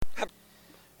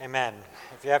Amen.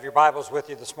 If you have your Bibles with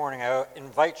you this morning, I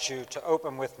invite you to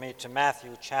open with me to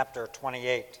Matthew chapter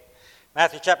 28.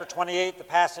 Matthew chapter 28, the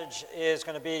passage is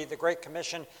going to be the Great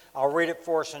Commission. I'll read it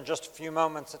for us in just a few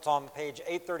moments. It's on page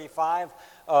 835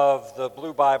 of the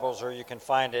Blue Bibles, or you can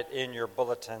find it in your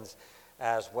bulletins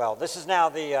as well. This is now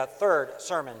the third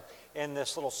sermon in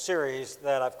this little series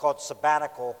that I've called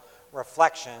Sabbatical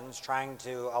Reflections, trying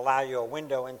to allow you a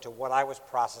window into what I was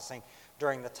processing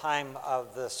during the time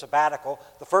of the sabbatical.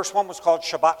 The first one was called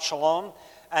Shabbat Shalom,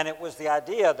 and it was the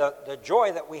idea, the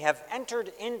joy that we have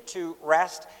entered into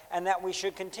rest, and that we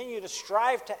should continue to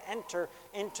strive to enter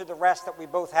into the rest that we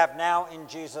both have now in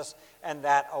Jesus and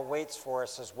that awaits for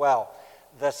us as well.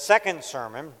 The second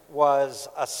sermon was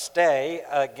a stay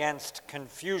against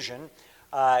confusion.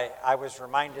 I was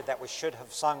reminded that we should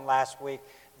have sung last week.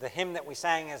 The hymn that we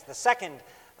sang is the second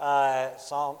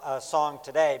song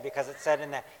today, because it said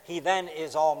in that, "He then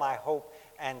is all my hope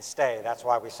and stay." That's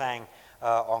why we sang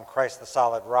on Christ the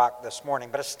solid rock this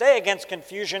morning. But a stay against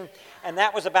confusion, and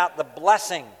that was about the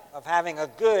blessing of having a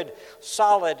good,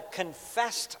 solid,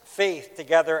 confessed faith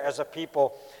together as a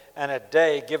people, and a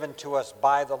day given to us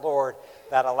by the Lord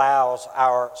that allows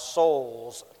our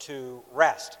souls to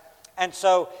rest. And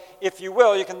so, if you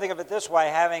will, you can think of it this way: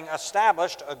 having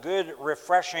established a good,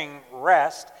 refreshing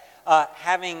rest,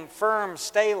 having firm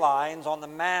stay lines on the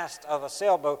mast of a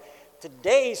sailboat,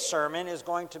 today's sermon is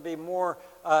going to be more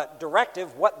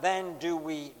directive. What then do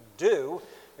we do?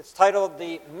 It's titled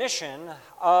The Mission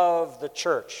of the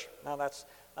Church. Now, that's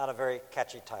not a very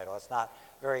catchy title. It's not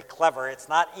very clever. It's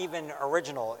not even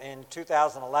original. In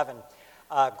 2011,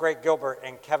 Greg Gilbert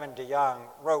and Kevin DeYoung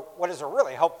wrote what is a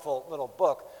really helpful little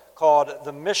book called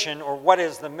The Mission, or What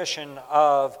is the Mission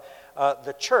of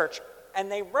the Church?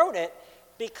 And they wrote it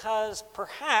because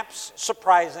perhaps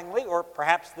surprisingly, or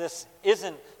perhaps this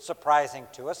isn't surprising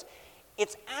to us,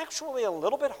 it's actually a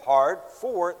little bit hard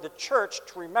for the church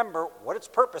to remember what its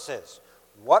purpose is.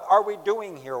 What are we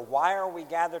doing here? Why are we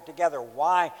gathered together?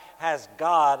 Why has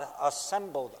God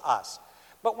assembled us?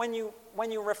 But when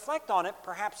you reflect on it,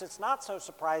 perhaps it's not so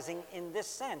surprising in this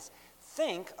sense.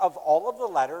 Think of all of the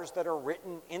letters that are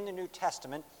written in the New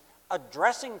Testament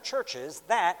addressing churches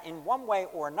that, in one way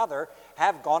or another,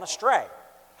 have gone astray,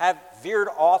 have veered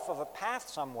off of a path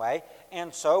some way,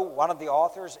 and so one of the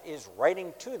authors is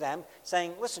writing to them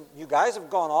saying, listen, you guys have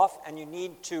gone off and you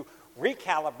need to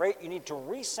recalibrate, you need to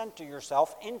recenter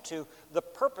yourself into the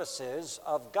purposes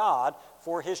of God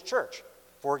for his church.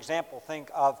 For example, think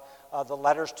of the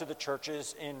letters to the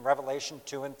churches in Revelation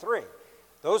 2 and 3.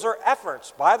 Those are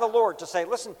efforts by the Lord to say,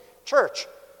 listen, church,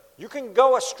 you can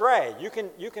go astray, you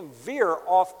can veer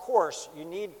off course, you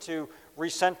need to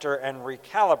recenter and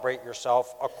recalibrate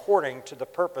yourself according to the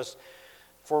purpose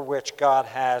for which God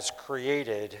has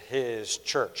created his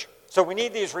church. So we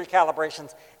need these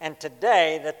recalibrations, and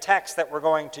today the text that we're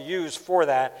going to use for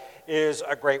that is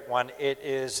a great one. It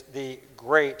is the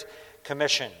Great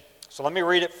Commission. So let me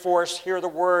read it for us. Hear the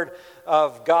word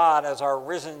of God as our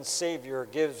risen Savior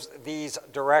gives these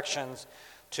directions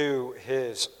to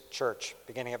his church,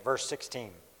 beginning at verse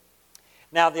 16.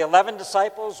 Now the 11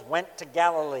 disciples went to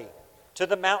Galilee, to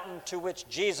the mountain to which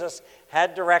Jesus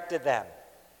had directed them.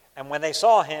 And when they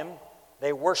saw him,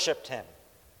 they worshipped him,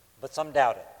 but some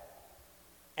doubted.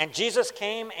 And Jesus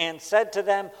came and said to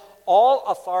them, "All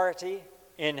authority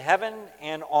in heaven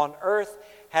and on earth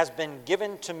has been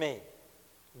given to me.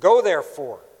 Go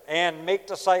therefore and make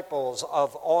disciples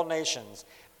of all nations,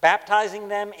 baptizing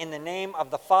them in the name of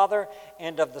the Father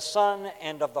and of the Son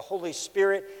and of the Holy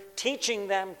Spirit, teaching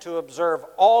them to observe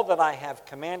all that I have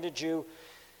commanded you.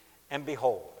 And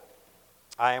behold,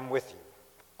 I am with you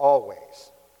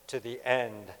always to the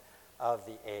end of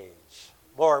the age."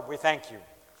 Lord, we thank you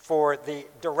for the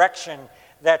direction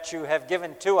that you have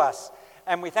given to us,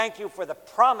 and we thank you for the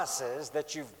promises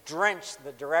that you've drenched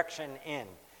the direction in,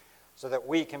 so that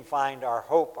we can find our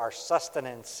hope, our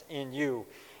sustenance in you.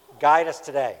 Guide us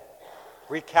today.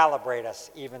 Recalibrate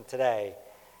us even today.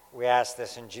 We ask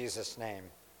this in Jesus'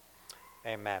 name.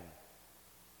 Amen.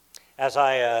 As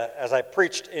I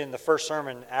preached in the first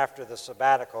sermon after the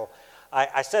sabbatical,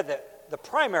 I said that the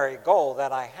primary goal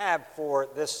that I had for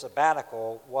this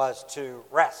sabbatical was to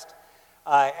rest.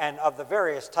 And of the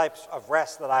various types of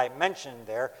rest that I mentioned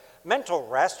there, mental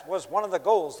rest was one of the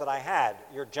goals that I had.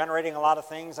 You're generating a lot of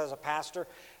things as a pastor,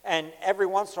 and every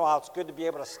once in a while it's good to be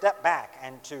able to step back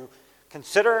and to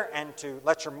consider and to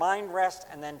let your mind rest,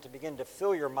 and then to begin to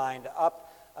fill your mind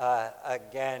up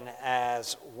again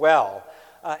as well.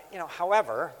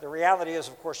 However, the reality is,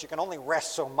 of course, you can only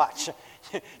rest so much.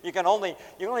 you can only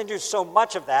do so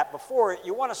much of that before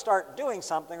you want to start doing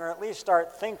something, or at least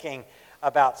start thinking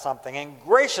about something. And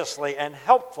graciously and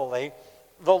helpfully,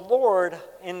 the Lord,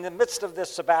 in the midst of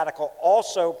this sabbatical,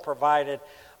 also provided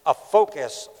a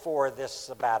focus for this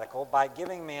sabbatical by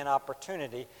giving me an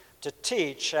opportunity to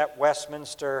teach at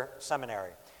Westminster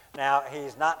Seminary. Now,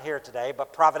 he's not here today,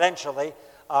 but providentially,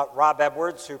 Rob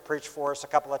Edwards, who preached for us a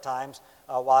couple of times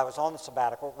while I was on the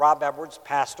sabbatical, Rob Edwards,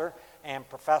 pastor and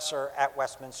professor at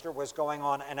Westminster, was going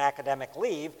on an academic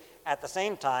leave at the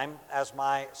same time as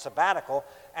my sabbatical,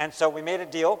 and so we made a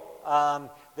deal.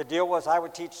 The deal was I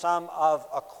would teach some of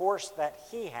a course that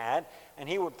he had, and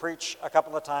he would preach a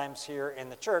couple of times here in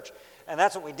the church, and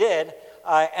that's what we did.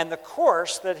 And the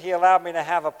course that he allowed me to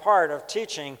have a part of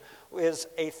teaching is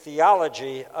a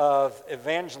theology of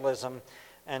evangelism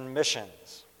and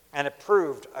missions. And it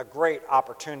proved a great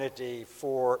opportunity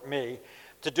for me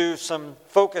to do some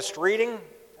focused reading,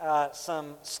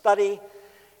 some study,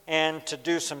 and to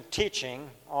do some teaching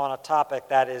on a topic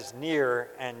that is near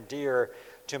and dear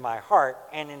to my heart.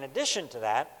 And in addition to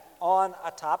that, on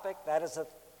a topic that is a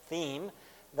theme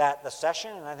that the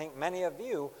session, and I think many of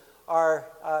you, are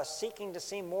seeking to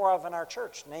see more of in our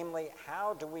church, namely,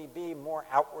 how do we be more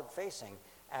outward-facing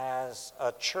as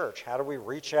a church? How do we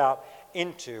reach out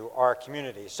into our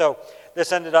community? So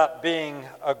this ended up being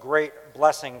a great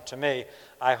blessing to me.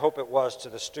 I hope it was to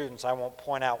the students. I won't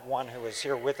point out one who is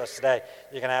here with us today.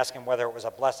 You can ask him whether it was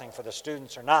a blessing for the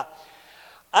students or not.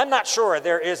 I'm not sure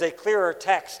there is a clearer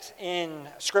text in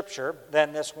Scripture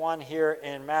than this one here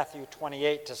in Matthew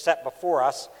 28 to set before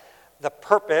us the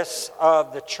purpose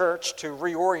of the church, to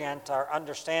reorient our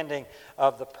understanding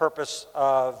of the purpose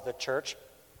of the church.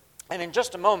 And in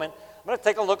just a moment, I'm going to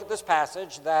take a look at this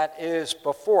passage that is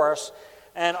before us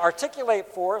and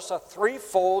articulate for us a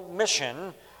threefold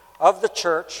mission of the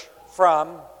church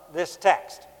from this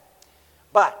text.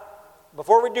 But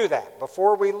before we do that,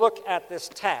 before we look at this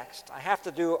text, I have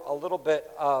to do a little bit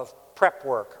of prep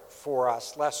work for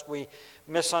us, lest we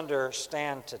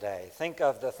misunderstand today. Think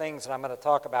of the things that I'm going to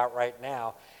talk about right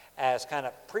now as kind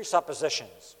of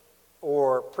presuppositions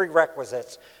or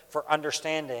prerequisites for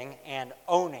understanding and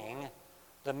owning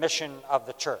the mission of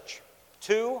the church.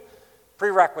 Two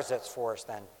prerequisites for us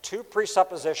then. Two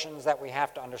presuppositions that we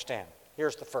have to understand.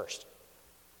 Here's the first.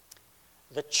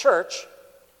 The church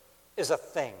is a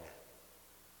thing.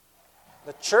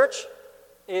 The church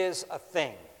is a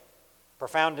thing.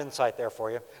 Profound insight there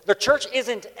for you. The church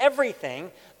isn't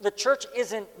everything. The church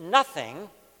isn't nothing.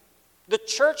 The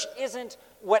church isn't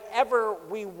whatever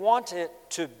we want it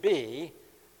to be.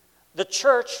 The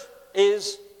church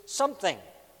is something.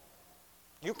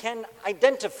 You can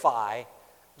identify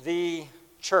the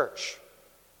church.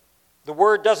 The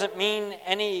word doesn't mean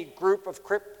any group of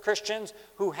Christians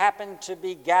who happen to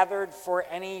be gathered for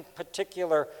any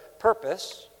particular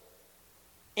purpose.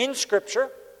 In Scripture,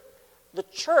 the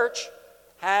church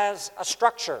has a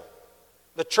structure.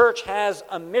 The church has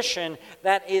a mission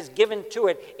that is given to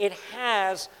it. It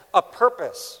has a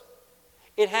purpose.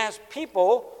 It has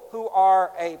people who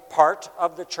are a part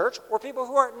of the church or people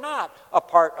who are not a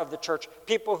part of the church,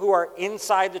 people who are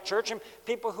inside the church and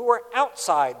people who are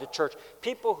outside the church,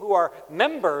 people who are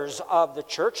members of the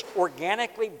church,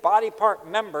 organically body part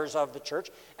members of the church,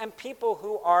 and people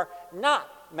who are not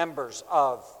members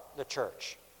of the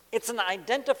church. It's an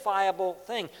identifiable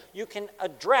thing. You can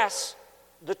address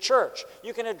the church.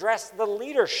 You can address the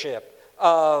leadership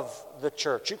of the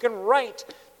church. You can write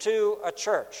to a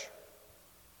church.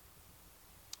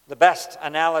 The best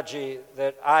analogy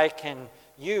that I can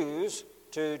use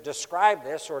to describe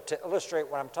this or to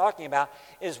illustrate what I'm talking about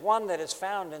is one that is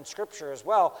found in Scripture as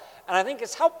well. And I think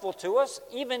it's helpful to us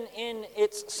even in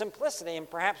its simplicity, and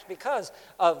perhaps because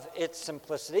of its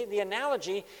simplicity. The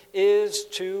analogy is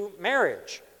to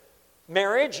marriage.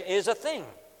 Marriage is a thing.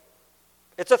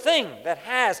 It's a thing that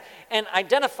has an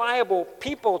identifiable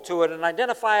people to it, an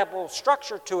identifiable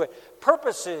structure to it.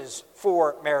 Purposes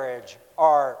for marriage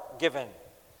are given.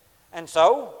 And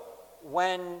so,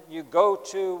 when you go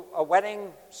to a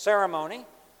wedding ceremony,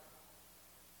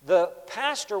 the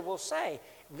pastor will say,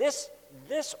 this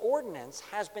ordinance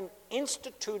has been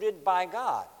instituted by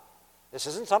God. This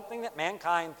isn't something that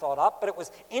mankind thought up, but it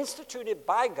was instituted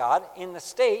by God in the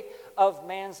state of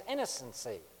man's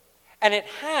innocency. And it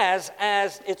has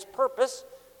as its purpose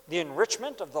the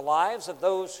enrichment of the lives of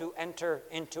those who enter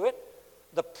into it,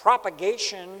 the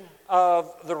propagation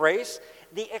of the race,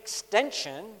 the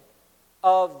extension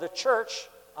of the church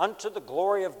unto the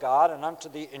glory of God and unto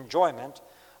the enjoyment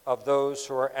of those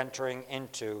who are entering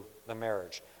into the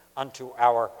marriage, unto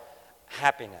our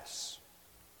happiness.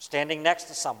 Standing next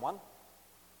to someone,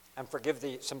 and forgive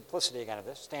the simplicity again of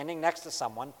this, standing next to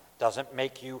someone doesn't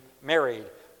make you married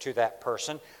to that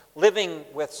person. living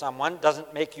with someone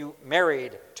doesn't make you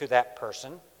married to that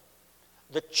person.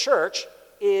 The church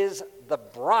is the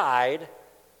bride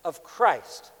of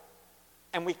Christ.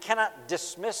 And we cannot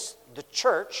dismiss the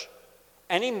church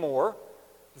any more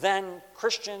than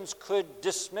Christians could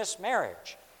dismiss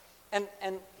marriage. And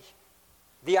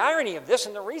the irony of this,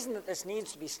 and the reason that this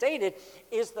needs to be stated,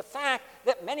 is the fact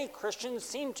that many Christians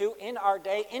seem to, in our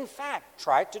day, in fact,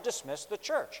 try to dismiss the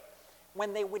church,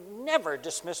 when they would never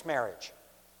dismiss marriage.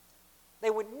 They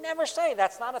would never say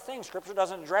that's not a thing. Scripture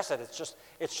doesn't address it.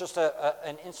 It's just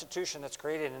an institution that's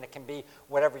created, and it can be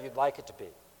whatever you'd like it to be.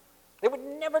 They would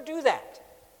never do that.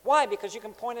 Why? Because you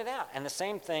can point it out. And the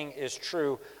same thing is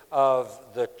true of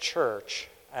the church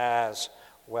as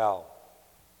well.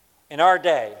 In our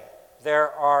day,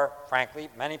 there are, frankly,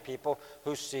 many people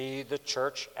who see the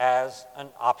church as an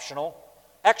optional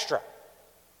extra.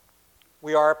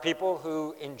 We are people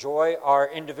who enjoy our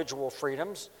individual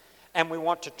freedoms, and we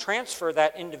want to transfer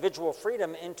that individual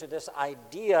freedom into this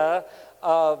idea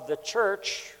of the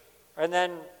church and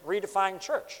then redefine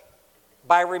church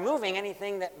by removing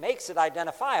anything that makes it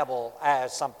identifiable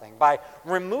as something, by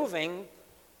removing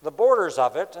the borders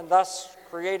of it and thus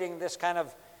creating this kind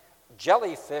of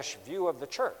jellyfish view of the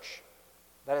church,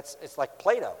 that it's like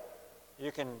Play-Doh.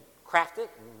 You can craft it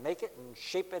and make it and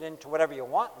shape it into whatever you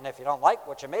want, and if you don't like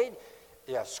what you made,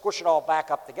 you squish it all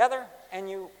back up together and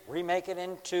you remake it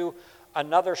into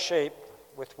another shape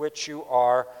with which you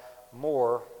are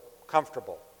more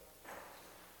comfortable.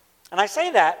 And I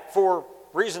say that for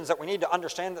reasons that we need to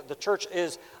understand that the church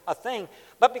is a thing,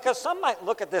 but because some might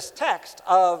look at this text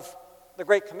of the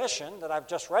Great Commission that I've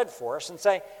just read for us and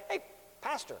say, hey,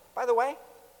 Pastor, by the way,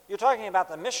 you're talking about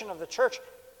the mission of the church.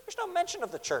 There's no mention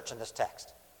of the church in this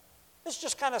text. This is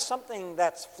just kind of something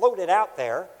that's floated out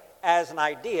there as an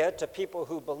idea to people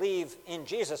who believe in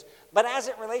Jesus. But as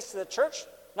it relates to the church,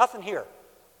 nothing here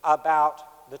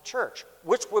about the church,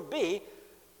 which would be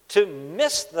to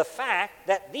miss the fact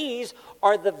that these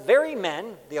are the very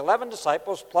men, the 11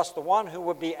 disciples, plus the one who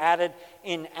would be added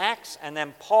in Acts, and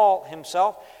then Paul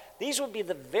himself. These would be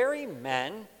the very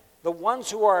men, the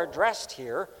ones who are addressed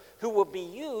here, who will be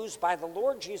used by the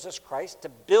Lord Jesus Christ to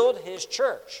build his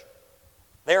church.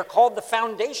 They are called the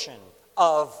foundation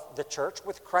of the church,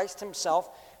 with Christ himself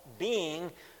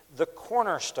being the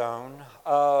cornerstone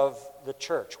of the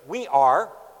church. We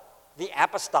are the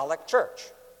apostolic church.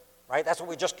 Right? That's what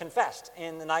we just confessed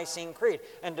in the Nicene Creed.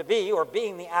 And to be, or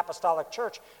being the apostolic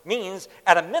church, means,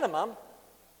 at a minimum,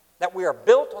 that we are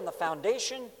built on the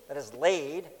foundation that is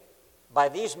laid by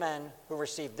these men who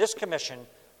received this commission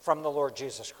from the Lord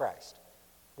Jesus Christ.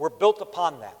 We're built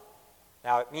upon that.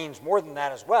 Now, it means more than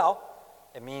that as well.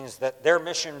 It means that their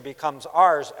mission becomes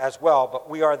ours as well, but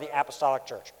we are the apostolic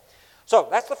church. So,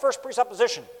 that's the first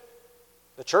presupposition.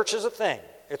 The church is a thing.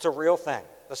 It's a real thing.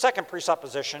 The second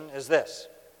presupposition is this.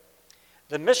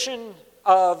 The mission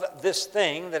of this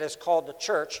thing that is called the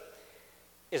church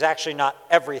is actually not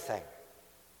everything.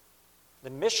 The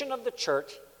mission of the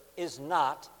church is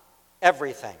not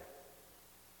everything.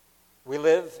 We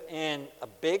live in a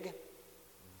big,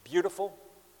 beautiful,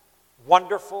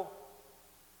 wonderful,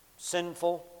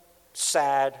 sinful,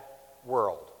 sad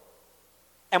world.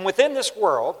 And within this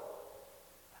world,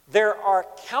 there are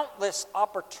countless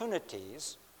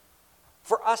opportunities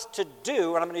for us to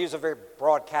do, and I'm going to use a very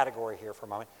broad category here for a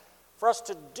moment, for us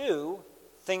to do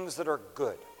things that are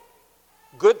good.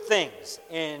 Good things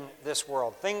in this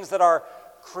world, things that are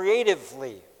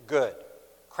creatively good.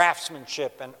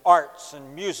 Craftsmanship and arts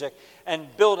and music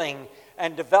and building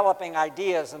and developing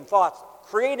ideas and thoughts.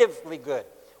 Creatively good.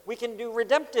 We can do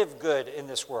redemptive good in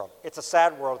this world. It's a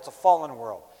sad world. It's a fallen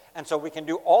world. And so we can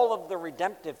do all of the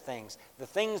redemptive things, the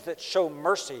things that show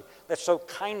mercy, that show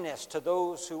kindness to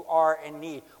those who are in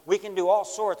need. We can do all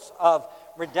sorts of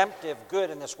redemptive good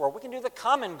in this world. We can do the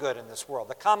common good in this world,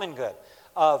 the common good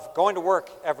of going to work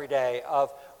every day,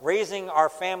 of raising our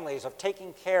families, of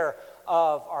taking care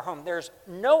of our home. There's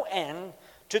no end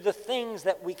to the things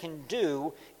that we can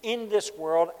do in this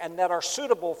world and that are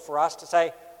suitable for us to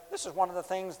say, this is one of the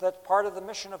things that's part of the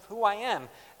mission of who I am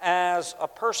as a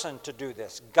person to do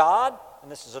this. God,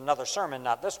 and this is another sermon,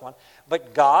 not this one,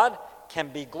 but God can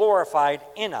be glorified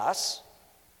in us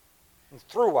and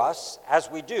through us as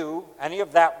we do any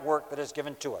of that work that is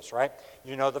given to us, right?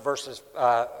 You know the verses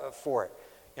for it.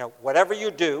 You know, whatever you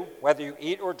do, whether you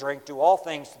eat or drink, do all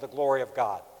things to the glory of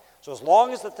God. So as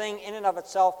long as the thing in and of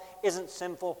itself isn't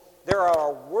sinful, there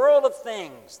are a world of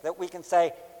things that we can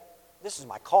say, this is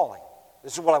my calling.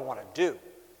 This is what I want to do.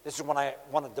 This is what I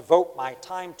want to devote my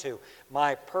time to,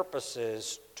 my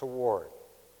purposes toward.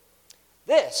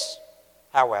 This,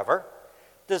 however,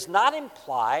 does not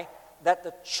imply that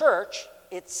the church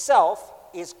itself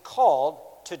is called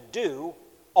to do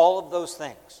all of those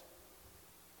things.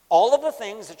 All of the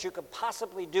things that you could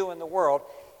possibly do in the world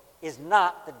is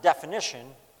not the definition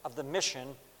of the mission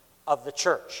of the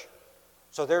church.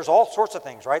 So there's all sorts of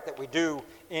things, right, that we do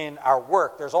in our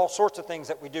work. There's all sorts of things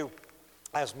that we do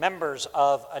as members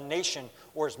of a nation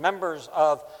or as members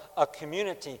of a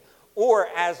community or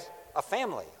as a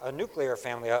family, a nuclear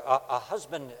family, a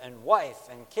husband and wife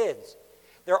and kids.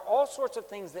 There are all sorts of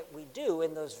things that we do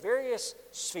in those various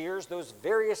spheres, those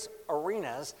various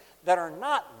arenas that are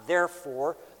not,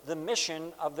 therefore, the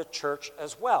mission of the church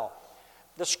as well.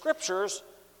 The scriptures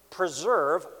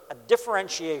preserve a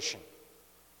differentiation.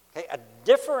 Okay, a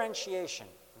differentiation.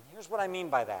 And here's what I mean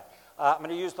by that. I'm going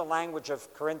to use the language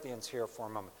of Corinthians here for a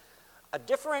moment. A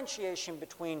differentiation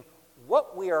between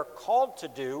what we are called to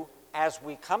do as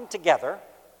we come together,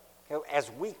 okay, as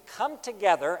we come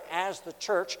together as the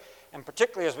church, and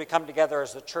particularly as we come together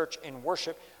as the church in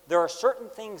worship, there are certain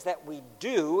things that we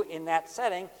do in that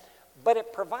setting, but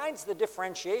it provides the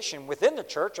differentiation within the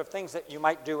church of things that you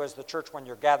might do as the church when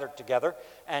you're gathered together,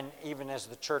 and even as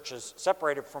the church is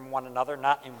separated from one another,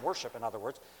 not in worship, in other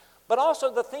words, but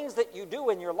also the things that you do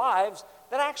in your lives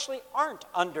that actually aren't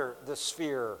under the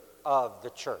sphere of the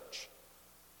church,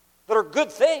 that are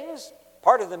good things,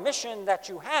 part of the mission that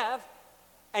you have,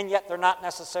 and yet they're not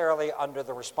necessarily under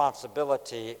the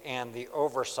responsibility and the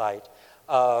oversight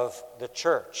of the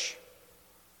church.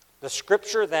 The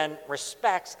scripture then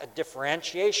respects a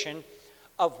differentiation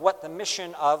of what the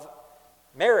mission of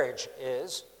marriage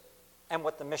is and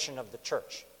what the mission of the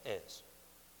church is.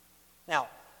 Now,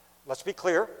 let's be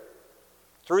clear.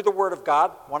 Through the Word of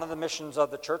God, one of the missions of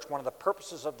the church, one of the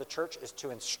purposes of the church is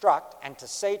to instruct and to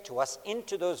say to us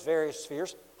into those various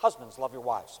spheres, husbands, love your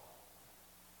wives.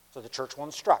 So the church will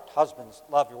instruct, husbands,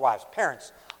 love your wives.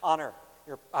 Parents,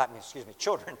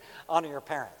 children, honor your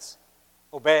parents.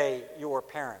 Obey your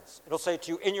parents. It'll say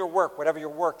to you, in your work, whatever your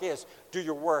work is, do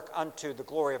your work unto the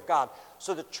glory of God.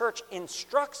 So the church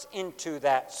instructs into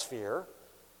that sphere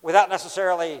without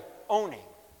necessarily owning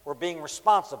or being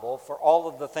responsible for all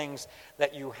of the things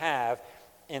that you have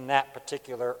in that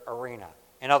particular arena.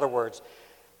 In other words,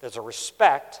 there's a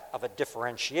respect of a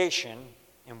differentiation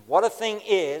in what a thing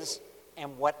is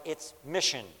and what its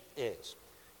mission is.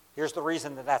 Here's the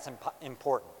reason that that's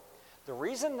important. The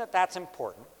reason that that's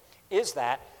important is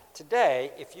that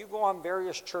today, if you go on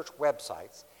various church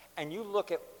websites and you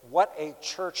look at what a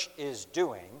church is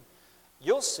doing,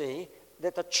 you'll see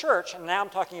that the church, and now I'm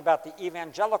talking about the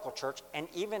evangelical church, and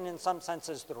even in some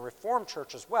senses the Reformed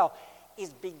church as well, is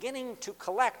beginning to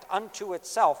collect unto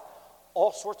itself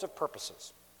all sorts of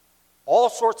purposes, all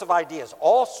sorts of ideas,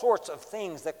 all sorts of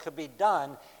things that could be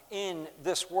done in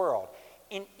this world.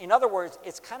 In other words,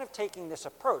 it's kind of taking this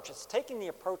approach. It's taking the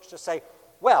approach to say,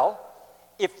 well,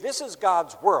 if this is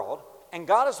God's world, and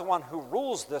God is the one who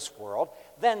rules this world,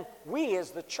 then we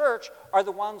as the church are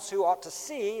the ones who ought to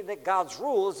see that God's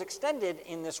rule is extended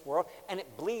in this world, and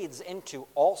it bleeds into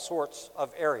all sorts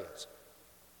of areas.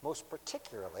 Most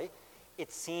particularly,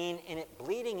 it's seen in it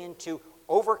bleeding into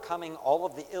overcoming all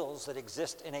of the ills that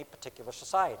exist in a particular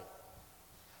society.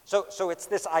 So it's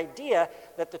this idea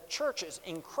that the church is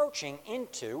encroaching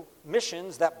into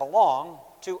missions that belong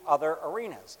to other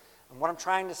arenas. And what I'm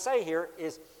trying to say here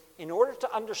is, in order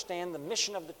to understand the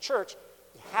mission of the church,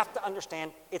 you have to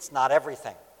understand it's not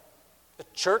everything. The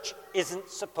church isn't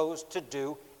supposed to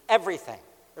do everything.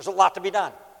 There's a lot to be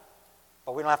done,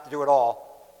 but we don't have to do it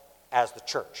all as the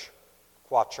church,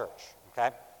 qua church,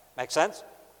 okay? Make sense?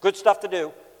 Good stuff to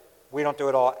do. We don't do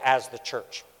it all as the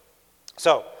church.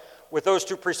 So, with those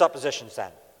two presuppositions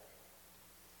then,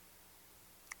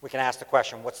 we can ask the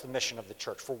question, what's the mission of the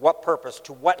church? For what purpose,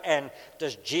 to what end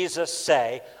does Jesus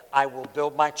say, I will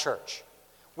build my church?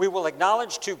 We will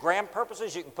acknowledge two grand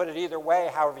purposes. You can put it either way,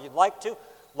 however you'd like to.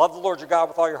 Love the Lord your God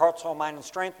with all your heart, soul, mind, and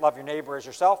strength. Love your neighbor as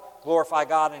yourself. Glorify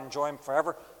God and enjoy him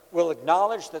forever. We'll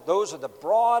acknowledge that those are the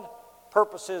broad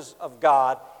purposes of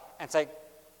God and say,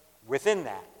 within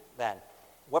that, then,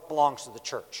 what belongs to the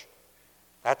church?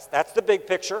 That's the big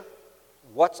picture.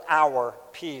 What's our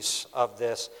piece of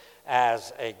this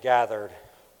as a gathered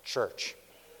church?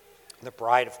 The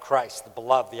bride of Christ, the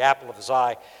beloved, the apple of his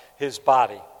eye, his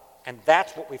body. And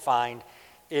that's what we find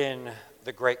in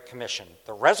the Great Commission.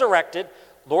 The resurrected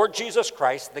Lord Jesus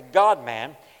Christ, the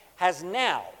God-man, has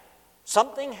now,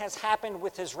 something has happened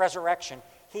with his resurrection.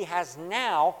 He has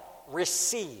now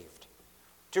received.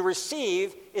 To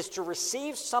receive is to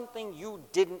receive something you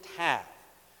didn't have.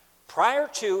 Prior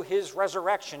to his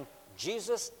resurrection,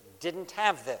 Jesus didn't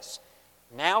have this.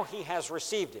 Now he has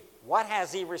received it. What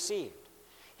has he received?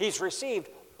 He's received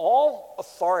all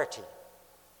authority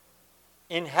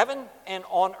in heaven and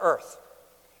on earth.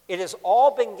 It has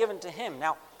all been given to him.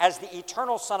 Now, as the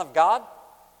eternal Son of God,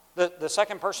 the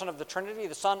second person of the Trinity,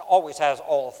 the Son always has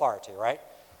all authority, right?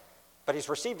 But he's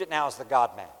received it now as the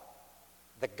God-man.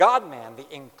 The God-man,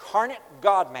 the incarnate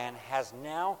God-man, has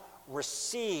now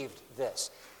received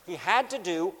this. He had to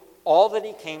do all that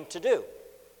he came to do.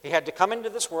 He had to come into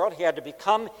this world. He had to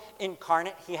become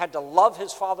incarnate. He had to love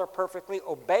his Father perfectly,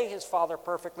 obey his Father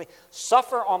perfectly,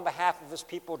 suffer on behalf of his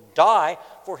people, die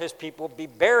for his people, be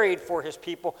buried for his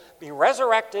people, be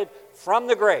resurrected from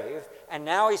the grave. And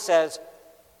now he says,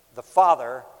 the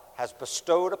Father has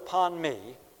bestowed upon me,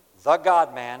 the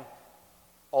God-man,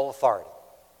 all authority.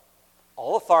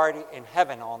 All authority in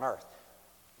heaven and on earth.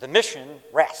 The mission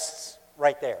rests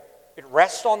right there. It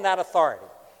rests on that authority.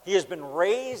 He has been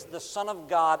raised the Son of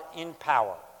God in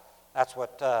power. That's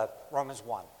what how Romans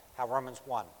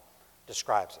 1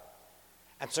 describes it.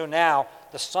 And so now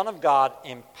the Son of God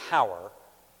in power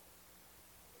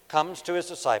comes to his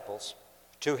disciples,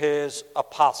 to his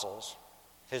apostles,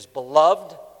 his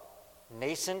beloved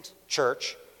nascent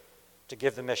church, to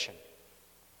give the mission.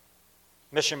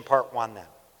 Mission part 1 then.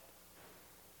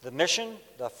 The mission,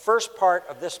 the first part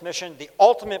of this mission, the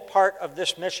ultimate part of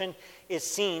this mission is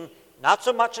seen not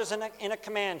so much as in a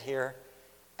command here,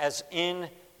 as in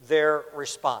their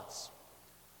response.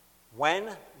 When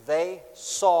they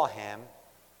saw him,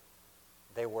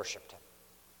 they worshiped him.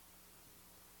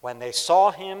 When they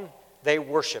saw him, they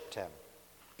worshiped him.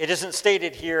 It isn't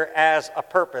stated here as a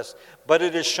purpose, but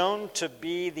it is shown to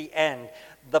be the end.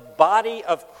 The body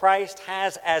of Christ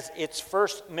has as its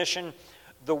first mission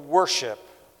the worship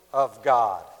of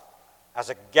God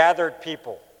as a gathered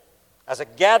people. As a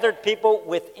gathered people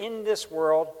within this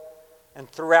world and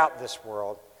throughout this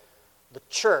world, the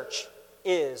church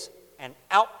is an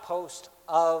outpost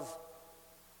of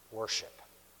worship.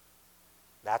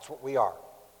 That's what we are.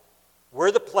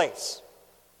 We're the place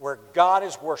where God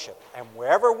is worshiped. And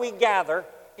wherever we gather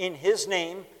in his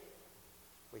name,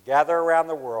 we gather around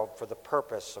the world for the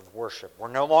purpose of worship. We're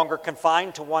no longer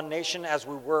confined to one nation as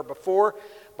we were before,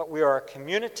 but we are a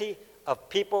community of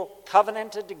people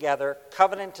covenanted together,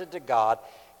 covenanted to God,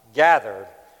 gathered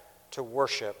to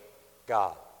worship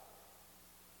God.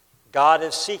 God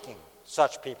is seeking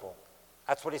such people.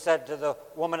 That's what he said to the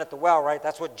woman at the well, right?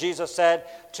 That's what Jesus said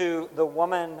to the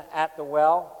woman at the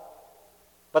well.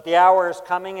 But the hour is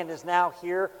coming and is now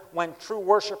here when true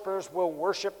worshipers will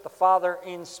worship the Father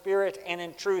in spirit and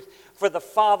in truth, for the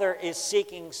Father is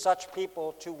seeking such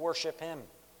people to worship him.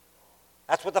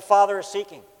 That's what the Father is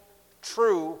seeking,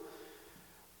 true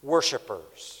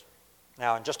worshipers.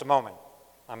 Now, in just a moment,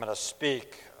 I'm going to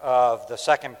speak of the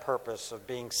second purpose of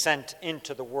being sent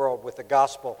into the world with the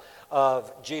gospel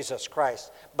of Jesus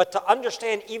Christ. But to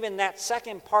understand even that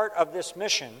second part of this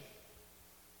mission,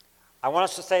 I want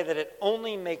us to say that it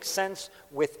only makes sense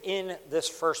within this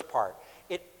first part.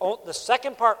 The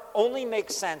second part only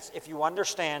makes sense if you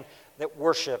understand that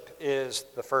worship is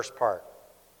the first part.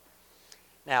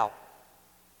 Now,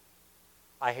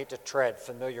 I hate to tread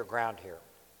familiar ground here,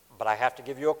 but I have to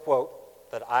give you a quote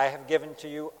that I have given to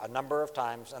you a number of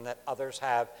times and that others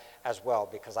have as well,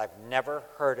 because I've never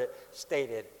heard it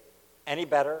stated any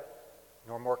better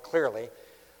nor more clearly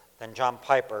than John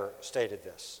Piper stated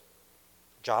this.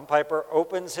 John Piper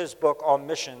opens his book on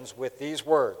missions with these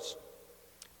words: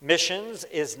 "Missions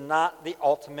is not the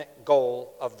ultimate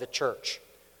goal of the church.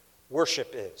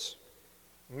 Worship is.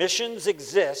 Missions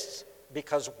exists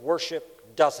because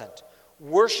worship doesn't.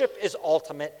 Worship is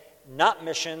ultimate, not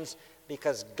missions,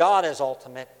 because God is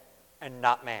ultimate and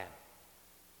not man."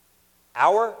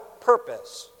 Our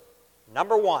purpose,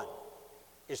 number one,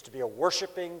 is to be a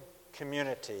worshiping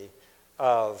community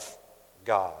of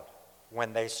God.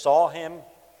 When they saw him,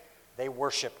 they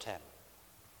worshiped him.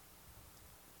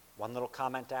 One little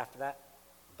comment after that,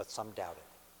 but some doubted.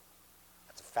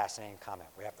 That's a fascinating comment.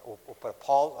 We'll put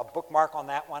a bookmark on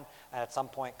that one, and at some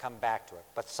point come back to it.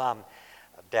 But some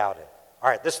doubted. All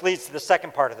right, this leads to the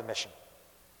second part of the mission.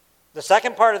 The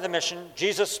second part of the mission,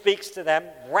 Jesus speaks to them,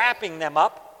 wrapping them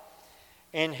up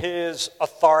in his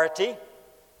authority,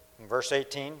 in verse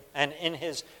 18, and in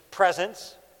his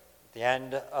presence, at the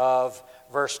end of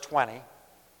verse 20.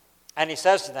 And he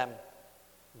says to them,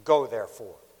 go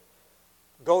therefore,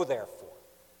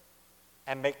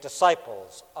 and make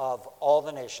disciples of all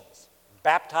the nations,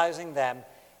 baptizing them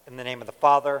in the name of the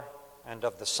Father and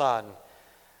of the Son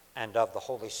and of the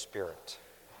Holy Spirit.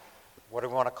 What do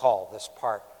we want to call this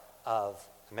part of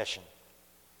the mission?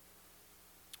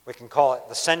 We can call it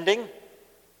the sending,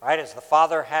 right? As the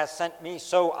Father has sent me,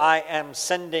 so I am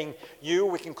sending you.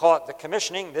 We can call it the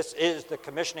commissioning. This is the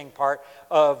commissioning part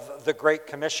of the Great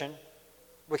Commission.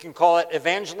 We can call it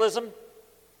evangelism,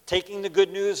 taking the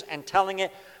good news and telling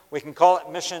it. We can call it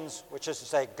missions, which is to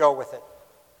say, go with it.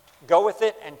 Go with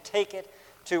it and take it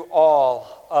to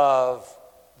all of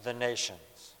the nations.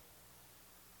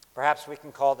 Perhaps we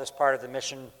can call this part of the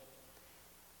mission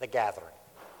the gathering.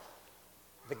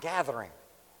 The gathering.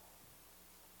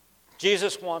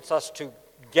 Jesus wants us to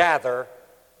gather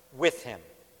with him,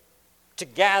 to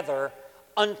gather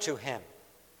unto him.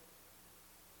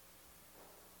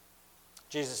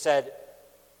 Jesus said,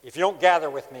 if you don't gather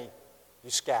with me, you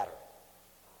scatter.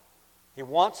 He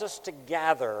wants us to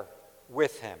gather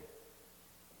with him.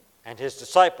 And his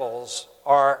disciples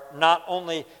are not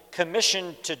only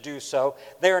commissioned to do so,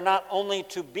 they are not only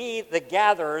to be the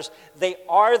gatherers, they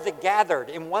are the gathered.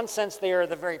 In one sense, they are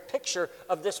the very picture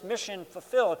of this mission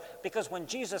fulfilled, because when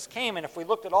Jesus came, and if we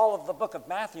looked at all of the book of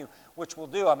Matthew, which we'll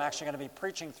do, I'm actually going to be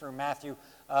preaching through Matthew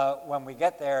when we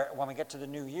get there, when we get to the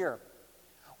new year,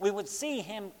 we would see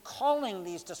him calling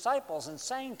these disciples and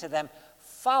saying to them,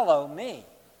 follow me.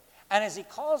 And as he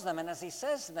calls them and as he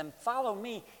says to them, follow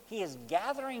me, he is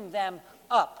gathering them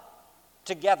up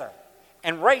together.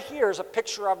 And right here is a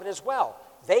picture of it as well.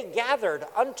 They gathered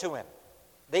unto him.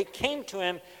 They came to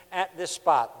him at this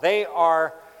spot. They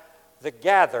are the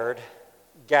gathered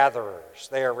gatherers.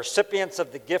 They are recipients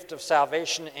of the gift of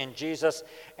salvation in Jesus,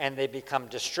 and they become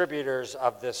distributors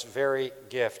of this very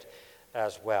gift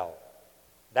as well.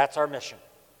 That's our mission.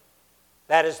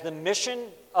 That is the mission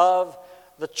of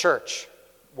the church.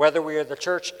 Whether we are the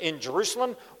church in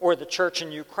Jerusalem or the church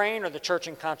in Ukraine or the church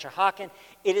in Conshohocken,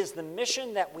 it is the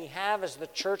mission that we have as the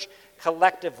church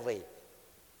collectively.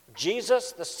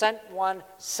 Jesus, the sent one,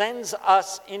 sends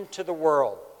us into the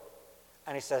world.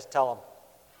 And he says, tell them.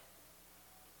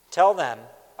 Tell them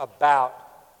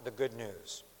about the good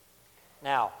news.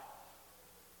 Now,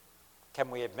 can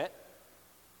we admit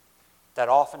that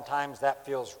oftentimes that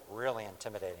feels really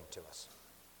intimidating to us?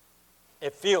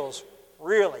 It feels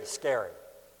really scary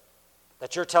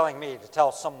that you're telling me to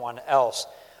tell someone else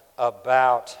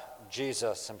about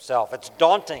Jesus himself. It's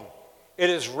daunting. It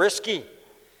is risky.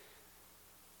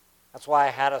 That's why I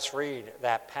had us read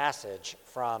that passage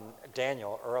from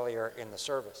Daniel earlier in the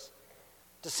service.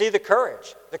 To see the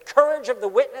courage of the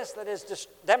witness that is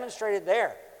demonstrated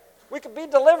there. We could be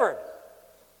delivered.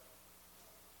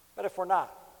 But if we're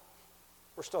not,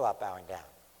 we're still not bowing down.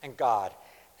 And God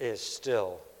is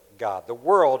still God. The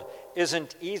world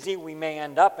isn't easy. We may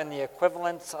end up in the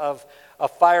equivalence of a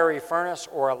fiery furnace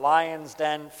or a lion's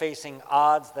den, facing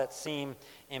odds that seem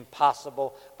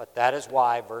impossible. But that is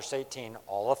why, verse 18,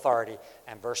 all authority,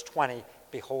 and verse 20,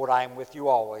 behold, I am with you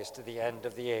always to the end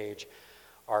of the age,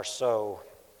 are so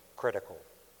critical.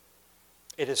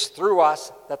 It is through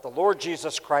us that the Lord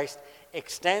Jesus Christ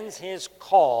extends his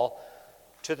call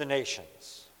to the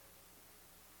nations.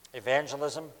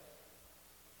 Evangelism,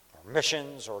 or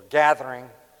missions, or gathering,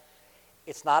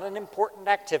 it's not an important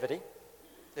activity.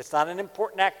 It's not an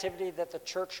important activity that the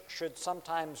church should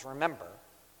sometimes remember.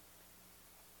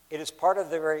 It is part of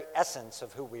the very essence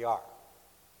of who we are.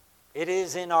 It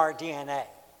is in our DNA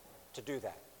to do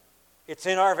that. It's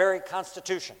in our very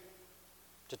constitution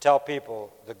to tell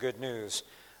people the good news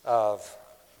of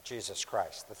Jesus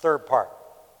Christ. The third part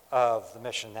of the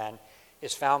mission, then,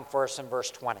 is found for us in verse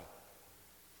 20.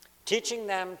 Teaching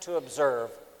them to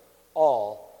observe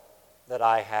all that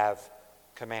I have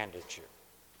commanded you.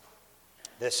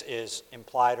 This is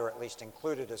implied, or at least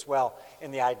included as well,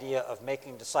 in the idea of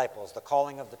making disciples. The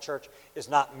calling of the church is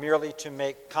not merely to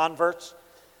make converts,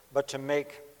 but to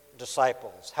make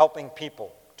disciples, helping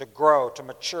people to grow, to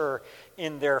mature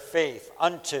in their faith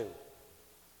unto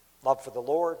love for the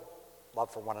Lord,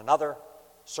 love for one another,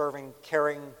 serving,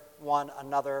 caring one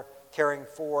another, caring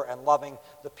for and loving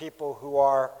the people who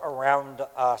are around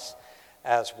us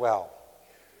as well.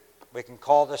 We can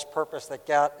call this purpose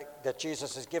that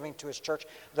Jesus is giving to his church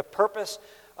the purpose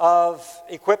of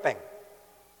equipping.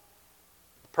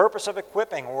 The purpose of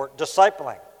equipping or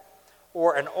discipling.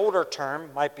 Or an older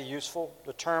term might be useful,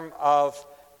 the term of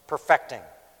perfecting.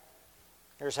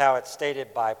 Here's how it's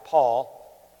stated by Paul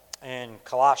in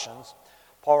Colossians.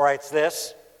 Paul writes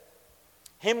this,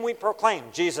 "Him we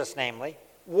proclaim, Jesus namely,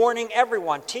 warning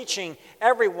everyone, teaching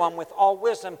everyone with all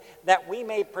wisdom, that we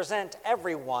may present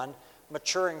everyone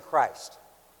mature in Christ."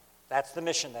 That's the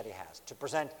mission that he has, to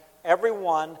present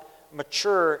everyone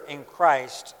mature in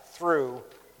Christ through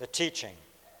the teaching.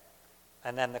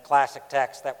 And then the classic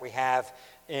text that we have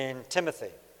in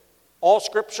Timothy. All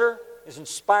Scripture is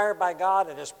inspired by God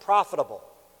and is profitable.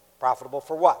 Profitable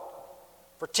for what?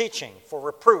 For teaching, for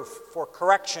reproof, for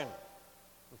correction,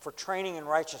 and for training in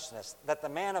righteousness, that the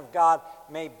man of God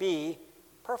may be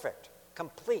perfect,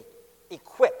 complete,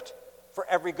 equipped for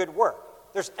every good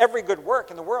work. There's every good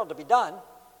work in the world to be done.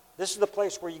 This is the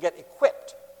place where you get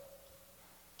equipped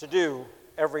to do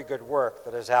every good work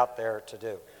that is out there to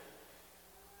do.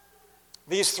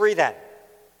 These three then,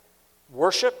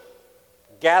 worship,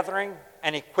 gathering,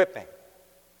 and equipping.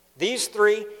 These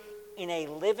three, in a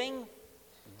living,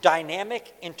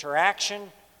 dynamic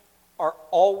interaction, are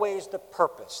always the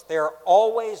purpose. They are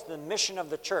always the mission of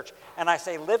the church. And I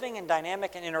say living and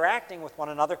dynamic and interacting with one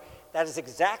another, that is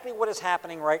exactly what is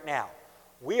happening right now.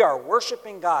 We are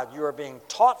worshiping God. You are being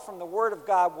taught from the Word of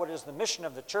God what is the mission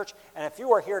of the church. And if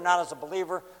you are here not as a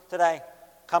believer today,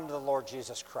 come to the Lord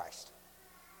Jesus Christ.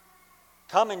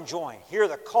 Come and join. Hear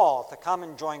the call to come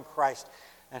and join Christ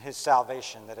and his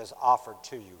salvation that is offered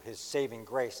to you, his saving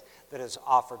grace that is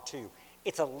offered to you.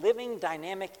 It's a living,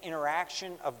 dynamic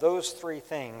interaction of those three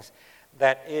things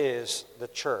that is the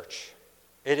church.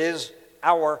 It is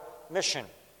our mission.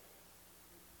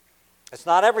 It's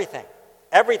not everything.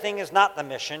 Everything is not the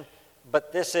mission,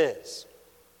 but this is.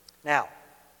 Now,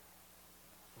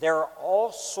 there are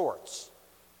all sorts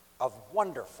of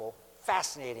wonderful,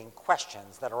 fascinating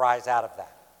questions that arise out of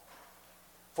that.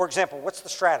 For example, what's the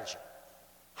strategy?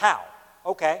 How?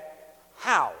 Okay,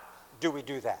 how do we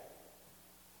do that?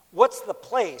 What's the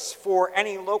place for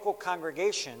any local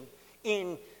congregation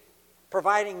in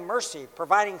providing mercy,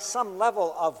 providing some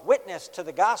level of witness to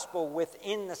the gospel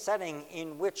within the setting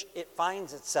in which it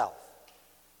finds itself?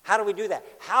 How do we do that?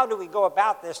 How do we go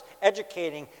about this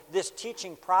educating, this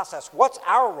teaching process? What's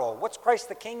our role? What's Christ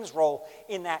the King's role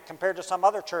in that compared to some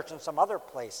other church and some other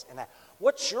place in that?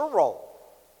 What's your role?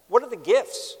 What are the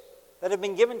gifts that have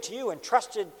been given to you and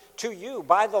trusted to you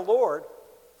by the Lord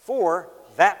for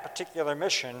that particular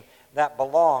mission that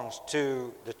belongs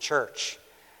to the church?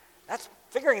 That's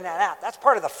figuring that out. That's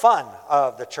part of the fun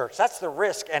of the church. That's the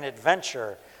risk and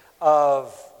adventure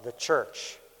of the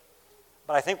church.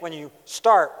 But I think when you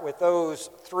start with those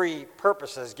three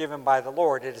purposes given by the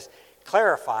Lord, it is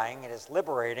clarifying, it is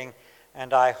liberating,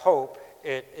 and I hope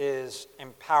it is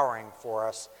empowering for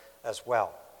us as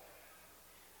well.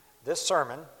 This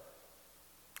sermon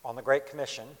on the Great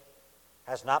Commission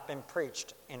has not been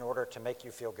preached in order to make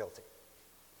you feel guilty.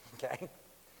 Okay?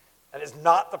 That is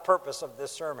not the purpose of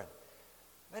this sermon.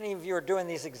 Many of you are doing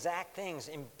these exact things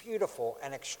in beautiful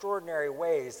and extraordinary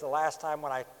ways. The last time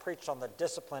when I preached on the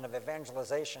discipline of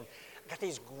evangelization, I got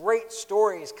these great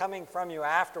stories coming from you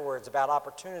afterwards about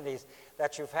opportunities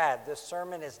that you've had. This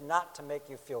sermon is not to make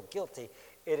you feel guilty.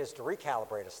 It is to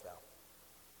recalibrate us, though,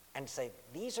 and say,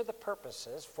 these are the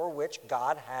purposes for which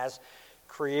God has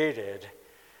created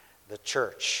the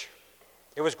church.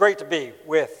 It was great to be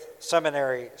with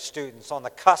seminary students on the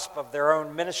cusp of their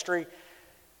own ministry,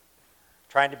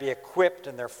 trying to be equipped,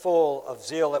 and they're full of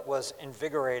zeal. It was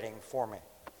invigorating for me.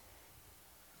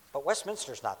 But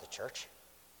Westminster's not the church.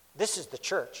 This is the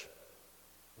church.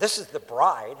 This is the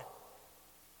bride.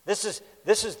 This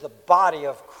is the body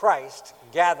of Christ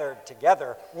gathered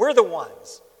together. We're the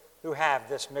ones who have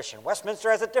this mission.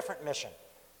 Westminster has a different mission,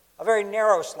 a very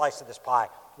narrow slice of this pie.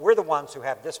 We're the ones who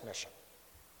have this mission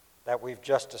that we've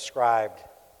just described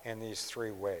in these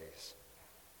three ways.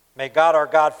 May God, our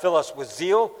God, fill us with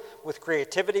zeal, with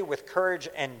creativity, with courage,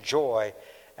 and joy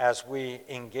as we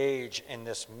engage in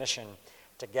this mission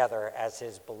together as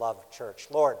his beloved church.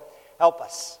 Lord, help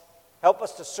us. Help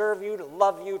us to serve you, to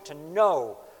love you, to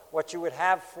know what you would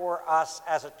have for us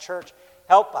as a church.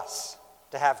 Help us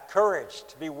to have courage,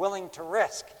 to be willing to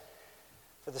risk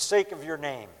for the sake of your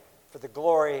name, for the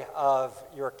glory of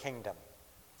your kingdom.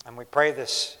 And we pray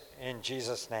this in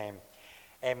Jesus' name.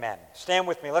 Amen. Stand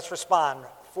with me. Let's respond.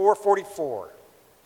 444.